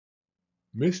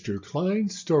Mr.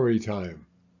 Klein's Story Time.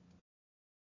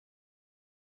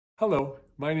 Hello,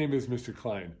 my name is Mr.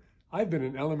 Klein. I've been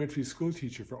an elementary school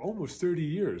teacher for almost 30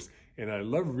 years, and I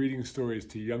love reading stories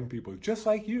to young people just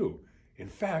like you. In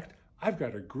fact, I've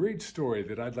got a great story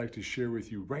that I'd like to share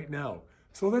with you right now.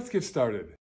 So let's get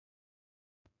started.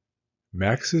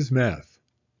 Max's Math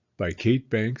by Kate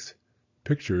Banks.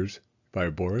 Pictures by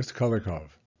Boris Kulikov.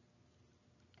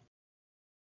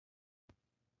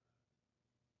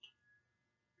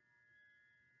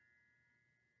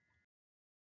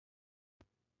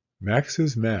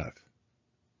 Max's Math.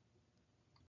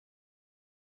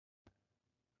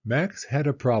 Max had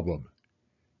a problem.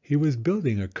 He was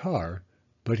building a car,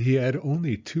 but he had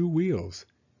only 2 wheels.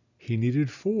 He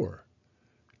needed 4.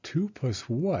 2 plus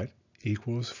what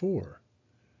equals 4?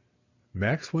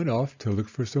 Max went off to look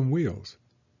for some wheels.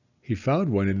 He found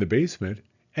one in the basement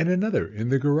and another in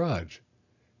the garage.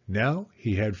 Now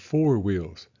he had 4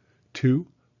 wheels. 2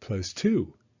 plus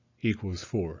 2 equals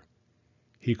 4.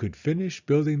 He could finish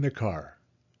building the car.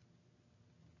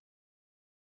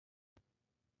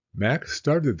 Max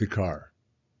started the car.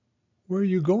 "Where are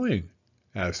you going?"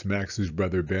 asked Max's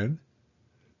brother Ben.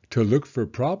 "To look for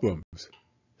problems,"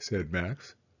 said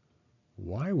Max.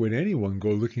 "Why would anyone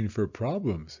go looking for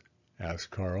problems?"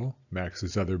 asked Carl,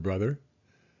 Max's other brother.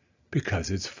 "Because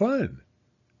it's fun,"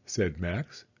 said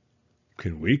Max.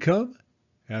 "Can we come?"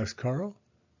 asked Carl.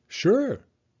 "Sure,"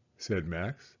 said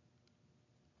Max.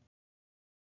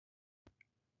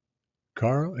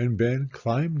 Carl and Ben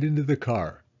climbed into the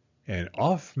car, and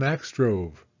off Max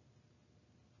drove.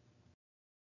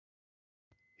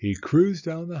 He cruised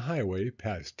down the highway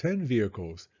past 10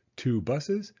 vehicles, 2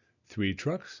 buses, 3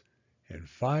 trucks, and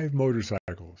 5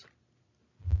 motorcycles.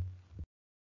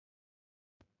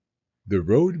 The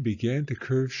road began to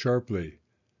curve sharply.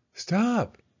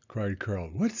 "Stop!" cried Carl.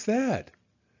 "What's that?"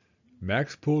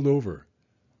 Max pulled over.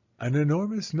 An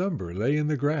enormous number lay in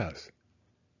the grass.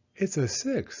 "It's a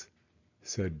 6,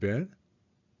 said Ben.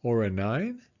 "Or a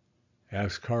 9?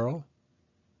 asked Carl.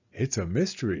 "It's a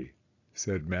mystery,"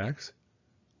 said Max.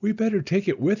 "We better take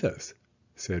it with us,"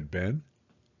 said Ben.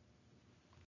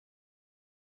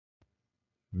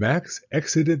 Max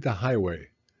exited the highway.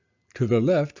 To the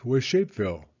left was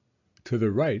Shapeville. To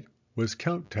the right was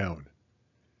Counttown.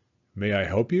 "May I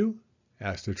help you?"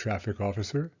 asked a traffic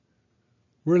officer.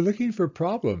 "We're looking for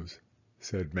problems,"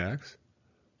 said Max.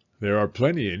 "There are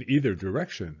plenty in either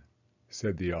direction,"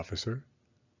 said the officer.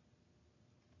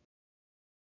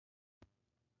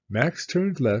 Max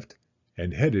turned left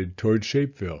and headed toward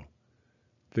Shapeville.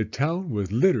 The town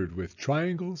was littered with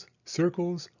triangles,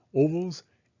 circles, ovals,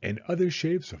 and other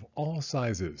shapes of all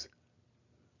sizes.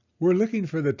 "We're looking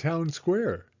for the town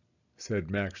square," said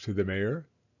Max to the mayor.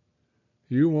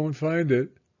 "You won't find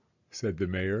it," said the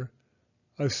mayor.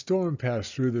 "A storm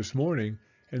passed through this morning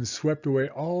and swept away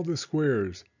all the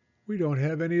squares. We don't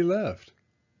have any left."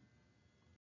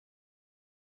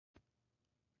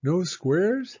 "No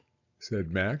squares?" said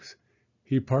Max.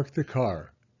 He parked the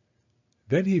car.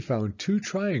 Then he found 2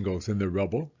 triangles in the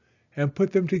rubble and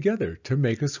put them together to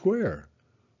make a square.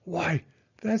 "Why,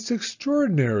 that's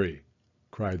extraordinary!"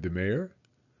 cried the mayor.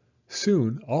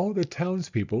 Soon all the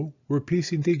townspeople were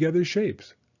piecing together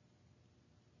shapes.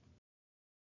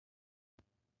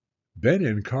 Ben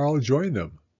and Carl joined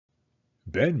them.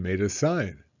 Ben made a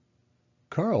sign.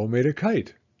 Carl made a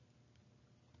kite.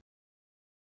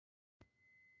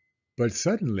 But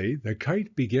suddenly the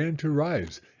kite began to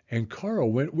rise, and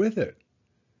Carl went with it.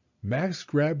 Max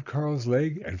grabbed Carl's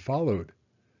leg and followed.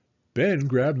 Ben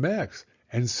grabbed Max,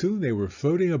 and soon they were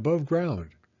floating above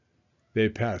ground. They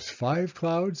passed 5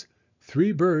 clouds,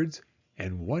 3 birds,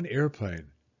 and 1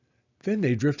 airplane. Then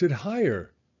they drifted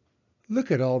higher. "Look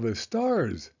at all the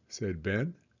stars," said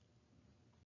Ben.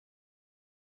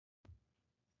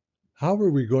 "How are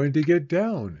we going to get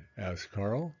down?" asked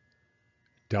Carl.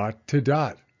 "Dot to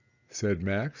dot," said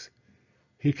Max.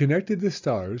 He connected the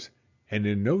stars, and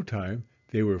in no time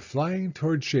they were flying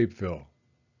toward Shapeville.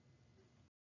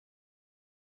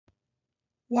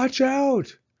 "Watch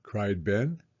out!" cried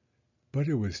Ben. But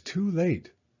it was too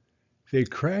late. They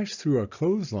crashed through a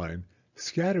clothesline,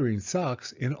 scattering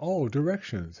socks in all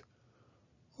directions.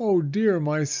 "Oh dear,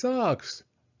 my socks!"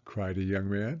 cried a young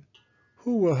man.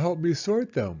 "Who will help me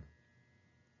sort them?"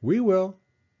 "We will,"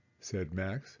 said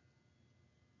Max.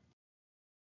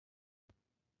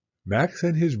 Max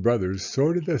and his brothers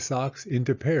sorted the socks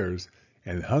into pairs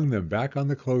and hung them back on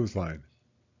the clothesline.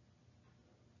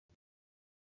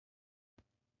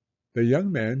 The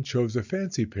young man chose a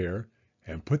fancy pair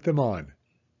and put them on,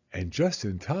 and just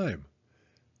in time.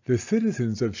 The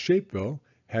citizens of Shapeville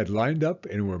had lined up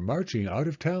and were marching out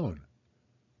of town.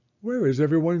 "Where is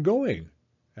everyone going?"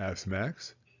 asked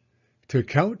Max. To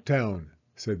Counttown,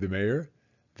 said the mayor.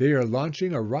 They are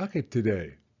launching a rocket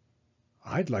today.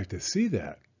 I'd like to see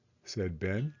that, said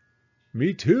Ben.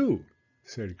 Me too,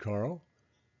 said Carl.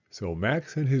 So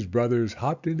Max and his brothers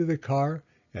hopped into the car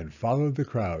and followed the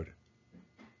crowd.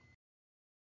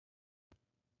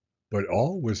 But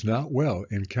all was not well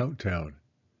in Counttown.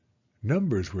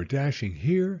 Numbers were dashing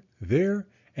here, there,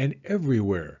 and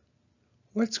everywhere.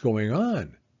 What's going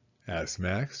on? Asked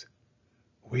Max.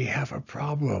 We have a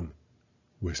problem,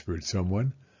 whispered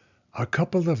someone. A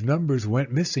couple of numbers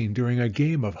went missing during a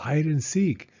game of hide and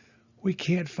seek. We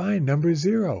can't find number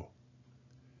 0.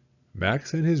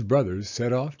 Max and his brothers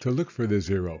set off to look for the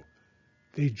 0.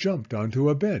 They jumped onto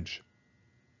a bench.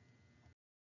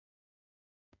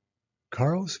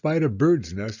 Carl spied a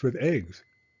bird's nest with eggs.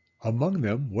 Among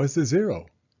them was the 0.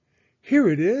 Here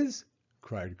it is,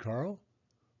 cried Carl.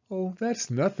 Oh, that's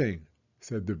nothing,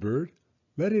 said the bird.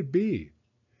 Let it be.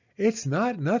 It's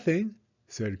not nothing,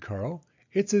 said Carl.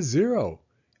 It's a 0,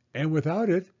 and without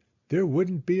it there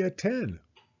wouldn't be a 10.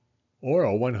 Or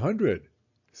a 100,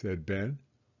 said Ben.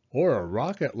 Or a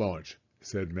rocket launch,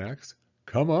 said Max.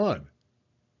 Come on.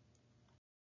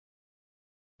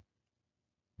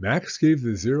 Max gave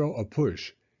the 0 a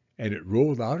push, and it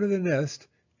rolled out of the nest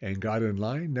and got in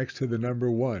line next to the number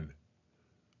 1.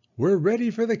 We're ready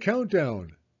for the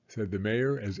countdown, said the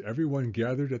mayor as everyone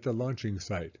gathered at the launching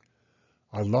site.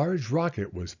 A large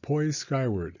rocket was poised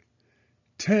skyward.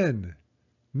 10,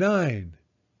 9,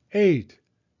 8,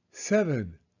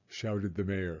 7, shouted the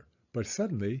mayor, but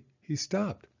suddenly he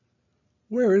stopped.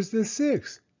 Where is the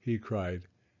 6? He cried.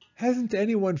 Hasn't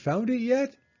anyone found it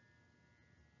yet?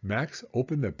 Max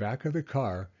opened the back of the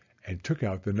car and took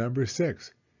out the number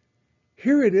 6.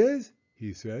 Here it is,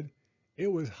 he said.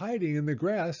 It was hiding in the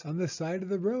grass on the side of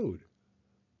the road.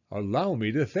 Allow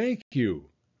me to thank you,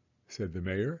 said the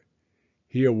mayor.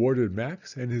 He awarded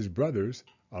Max and his brothers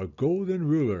a golden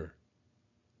ruler.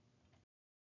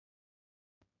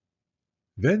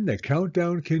 Then the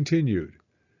countdown continued.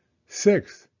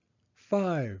 6,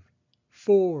 5,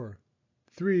 4,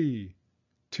 3,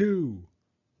 2,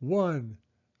 1.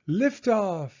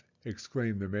 Liftoff!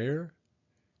 Exclaimed the mayor,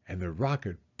 and the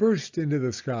rocket burst into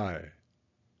the sky.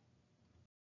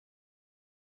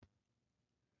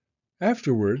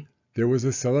 Afterward, there was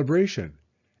a celebration,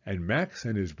 and Max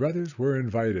and his brothers were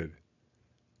invited.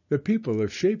 The people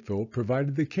of Shapeville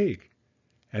provided the cake,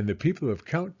 and the people of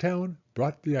Counttown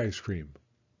brought the ice cream.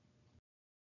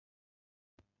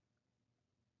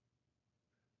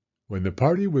 When the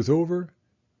party was over,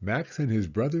 Max and his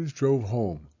brothers drove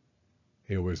home.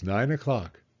 It was 9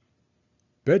 o'clock.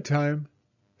 Bedtime,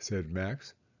 said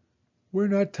Max. We're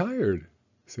not tired,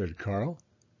 said Carl.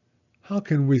 How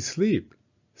can we sleep?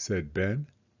 Said Ben.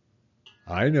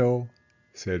 I know,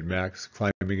 said Max,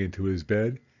 climbing into his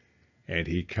bed, and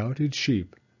he counted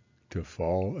sheep to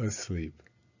fall asleep.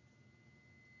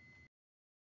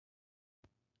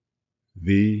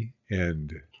 The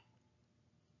end.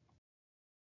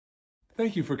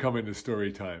 Thank you for coming to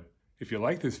Storytime. If you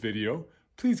like this video,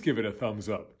 please give it a thumbs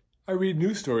up. I read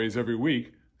new stories every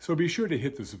week, so be sure to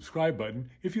hit the subscribe button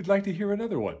if you'd like to hear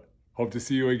another one. Hope to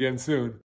see you again soon.